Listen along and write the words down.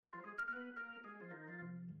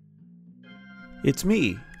It's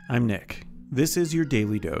me. I'm Nick. This is your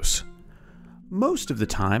Daily Dose. Most of the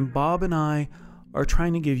time, Bob and I are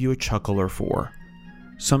trying to give you a chuckle or four.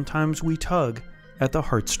 Sometimes we tug at the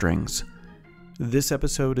heartstrings. This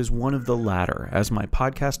episode is one of the latter, as my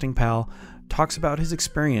podcasting pal talks about his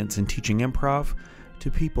experience in teaching improv to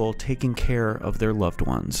people taking care of their loved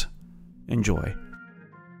ones. Enjoy.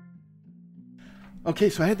 Okay,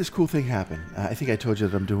 so I had this cool thing happen. I think I told you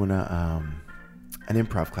that I'm doing an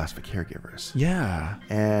improv class for caregivers. Yeah.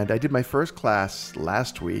 And I did my first class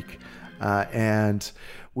last week, and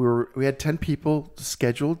we had 10 people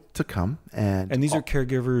scheduled to come. And these are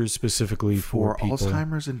caregivers specifically for people.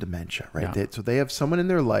 Alzheimer's and dementia, right? Yeah. So they have someone in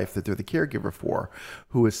their life that they're the caregiver for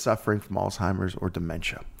who is suffering from Alzheimer's or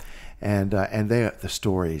dementia. And the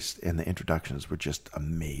stories and the introductions were just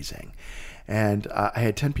amazing. And I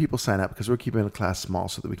had 10 people sign up because we're keeping the class small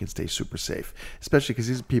so that we can stay super safe, especially because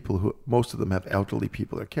these are people who, most of them have elderly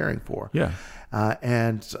people they're caring for. Yeah.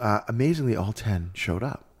 And amazingly, all 10 showed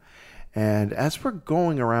up. And as we're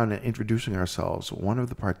going around and introducing ourselves, one of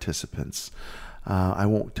the participants, I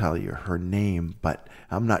won't tell you her name, but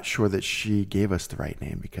I'm not sure that she gave us the right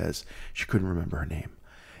name because she couldn't remember her name.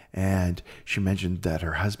 And she mentioned that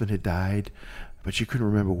her husband had died, but she couldn't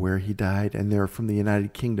remember where he died. And they were from the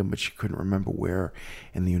United Kingdom, but she couldn't remember where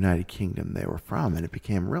in the United Kingdom they were from. And it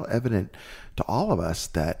became real evident to all of us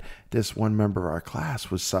that this one member of our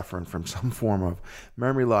class was suffering from some form of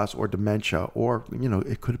memory loss or dementia, or,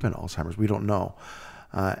 it could have been Alzheimer's. We don't know.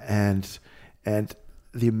 And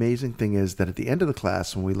the amazing thing is that at the end of the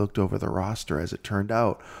class, when we looked over the roster, as it turned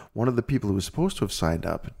out, one of the people who was supposed to have signed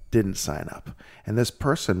up didn't sign up. And this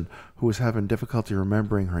person who was having difficulty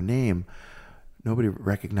remembering her name, nobody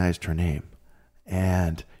recognized her name.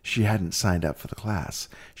 And she hadn't signed up for the class.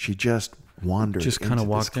 She just wandered Just kind of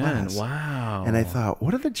walked in. Wow. And I thought,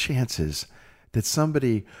 what are the chances that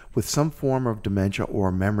somebody with some form of dementia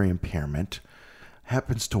or memory impairment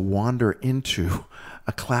happens to wander into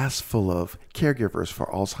a class full of caregivers for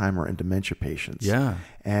Alzheimer and dementia patients? Yeah.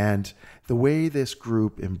 And the way this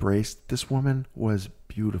group embraced this woman was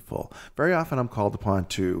beautiful. Very often I'm called upon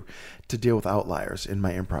to deal with outliers in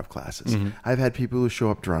my improv classes. Mm-hmm. I've had people who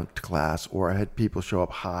show up drunk to class, or I had people show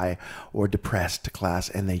up high or depressed to class,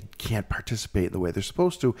 and they can't participate in the way they're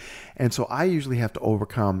supposed to. And so I usually have to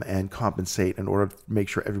overcome and compensate in order to make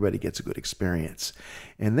sure everybody gets a good experience.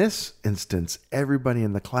 In this instance, everybody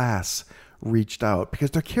in the class reached out because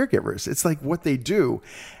they're caregivers. It's like what they do,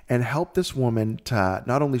 and help this woman to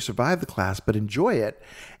not only survive the class, but enjoy it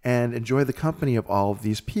and enjoy the company of all of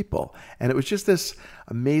these people. And it was just this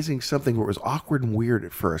amazing something where it was awkward and weird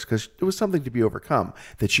at first because it was something to be overcome,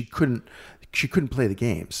 that she couldn't play the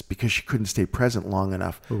games because she couldn't stay present long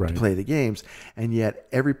enough to play the games. And yet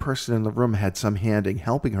every person in the room had some hand in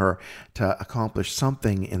helping her to accomplish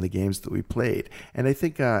something in the games that we played. And I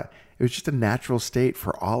think it was just a natural state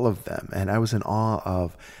for all of them. And I was in awe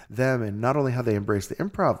of them, and not only how they embraced the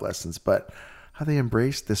improv lessons, but how they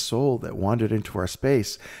embraced this soul that wandered into our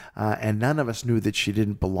space. And none of us knew that she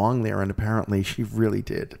didn't belong there. And apparently she really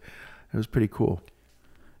did. It was pretty cool.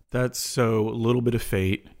 That's so a little bit of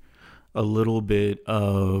fate, a little bit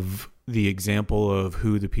of the example of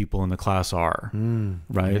who the people in the class are,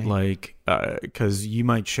 right? Okay. Like, because you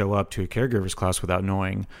might show up to a caregiver's class without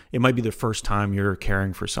knowing. It might be the first time you're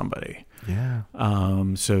caring for somebody. Yeah.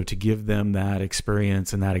 So to give them that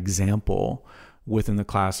experience and that example within the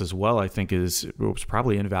class as well, I think was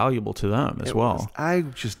probably invaluable to them as well.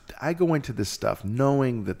 I go into this stuff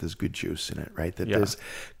knowing that there's good juice in it, right? That there's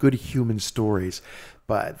good human stories.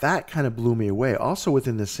 But that kind of blew me away. Also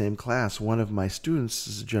within the same class, one of my students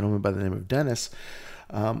is a gentleman by the name of Dennis,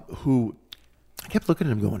 who I kept looking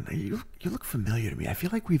at him going, you look familiar to me. I feel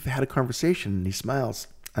like we've had a conversation. And he smiles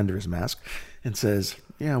under his mask and says,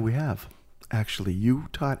 yeah, we have. Actually, you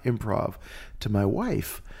taught improv to my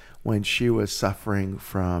wife when she was suffering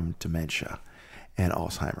from dementia and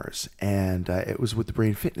Alzheimer's. And it was with the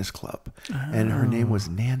Brain Fitness Club. Oh. And her name was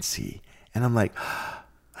Nancy. And I'm like,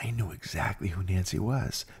 I knew exactly who Nancy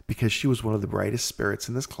was because she was one of the brightest spirits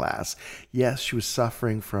in this class. Yes, she was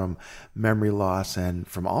suffering from memory loss and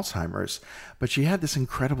from Alzheimer's, but she had this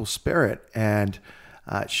incredible spirit. And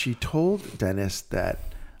she told Dennis that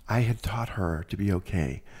I had taught her to be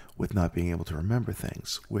okay with not being able to remember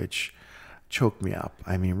things, which choked me up.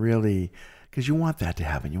 I mean, really, because you want that to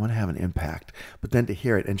happen. You want to have an impact. But then to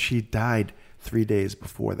hear it, and she died 3 days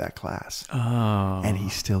before that class. Oh. And he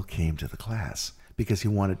still came to the class because he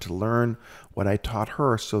wanted to learn what I taught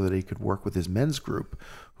her so that he could work with his men's group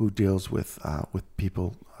who deals with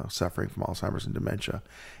people suffering from Alzheimer's and dementia.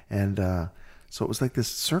 And So it was like this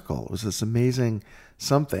circle. It was this amazing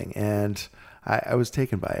something. And I was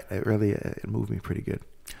taken by it. It moved me pretty good.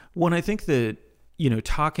 Well, I think that,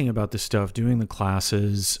 talking about this stuff, doing the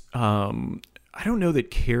classes, I don't know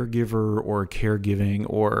that caregiver or caregiving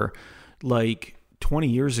or like 20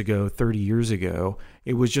 years ago, 30 years ago,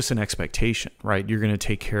 it was just an expectation, right? You're going to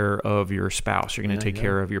take care of your spouse. You're going to take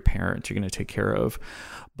care of your parents. You're going to take care of,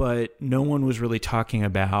 but no one was really talking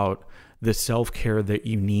about the self-care that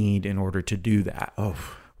you need in order to do that. Oh,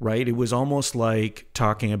 right. It was almost like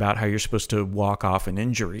talking about how you're supposed to walk off an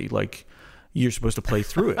injury. Like you're supposed to play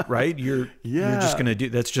through it, right? You're just going to do,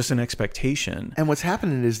 that's just an expectation. And what's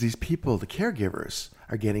happening is these people, the caregivers,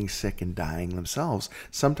 are getting sick and dying themselves,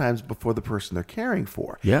 sometimes before the person they're caring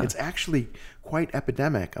for. Yeah. It's actually quite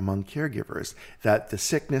epidemic among caregivers that the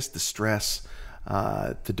sickness, the stress,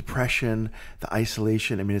 the depression, the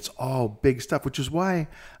isolation, it's all big stuff, which is why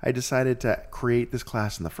I decided to create this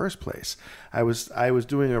class in the first place. I was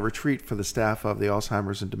doing a retreat for the staff of the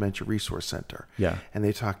Alzheimer's and Dementia Resource Center. Yeah. And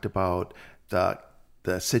they talked about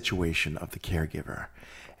the situation of the caregiver.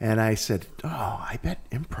 And I said, I bet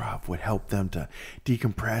improv would help them to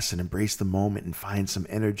decompress and embrace the moment and find some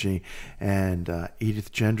energy. And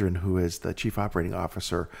Edith Gendron, who is the chief operating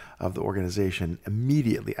officer of the organization,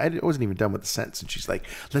 immediately, I wasn't even done with the sentence, and she's like,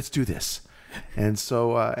 let's do this. And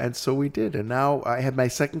so we did. And now I had my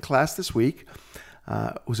second class this week.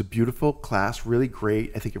 It was a beautiful class, really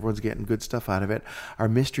great. I think everyone's getting good stuff out of it. Our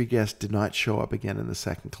mystery guest did not show up again in the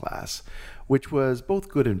second class, which was both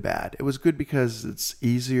good and bad. It was good because it's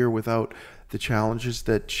easier without the challenges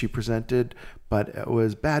that she presented, but it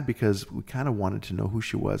was bad because we kind of wanted to know who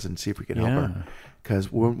she was and see if we could help her.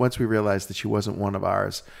 Because once we realized that she wasn't one of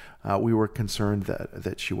ours, we were concerned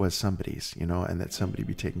that she was somebody's, and that somebody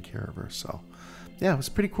be taking care of her. So, yeah, it was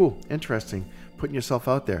pretty cool, interesting. Putting yourself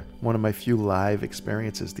out there. One of my few live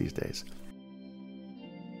experiences these days.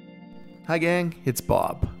 Hi gang, it's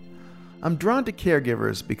Bob. I'm drawn to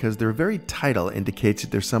caregivers because their very title indicates that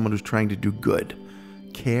they're someone who's trying to do good.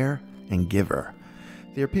 Care and giver.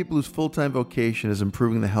 They are people whose full-time vocation is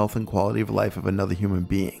improving the health and quality of life of another human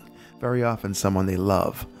being, very often someone they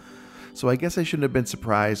love. So I guess I shouldn't have been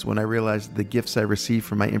surprised when I realized that the gifts I received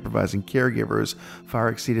from my improvising caregivers far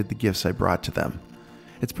exceeded the gifts I brought to them.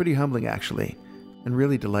 It's pretty humbling, actually, and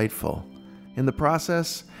really delightful. In the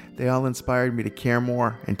process, they all inspired me to care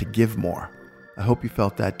more and to give more. I hope you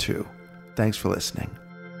felt that too. Thanks for listening.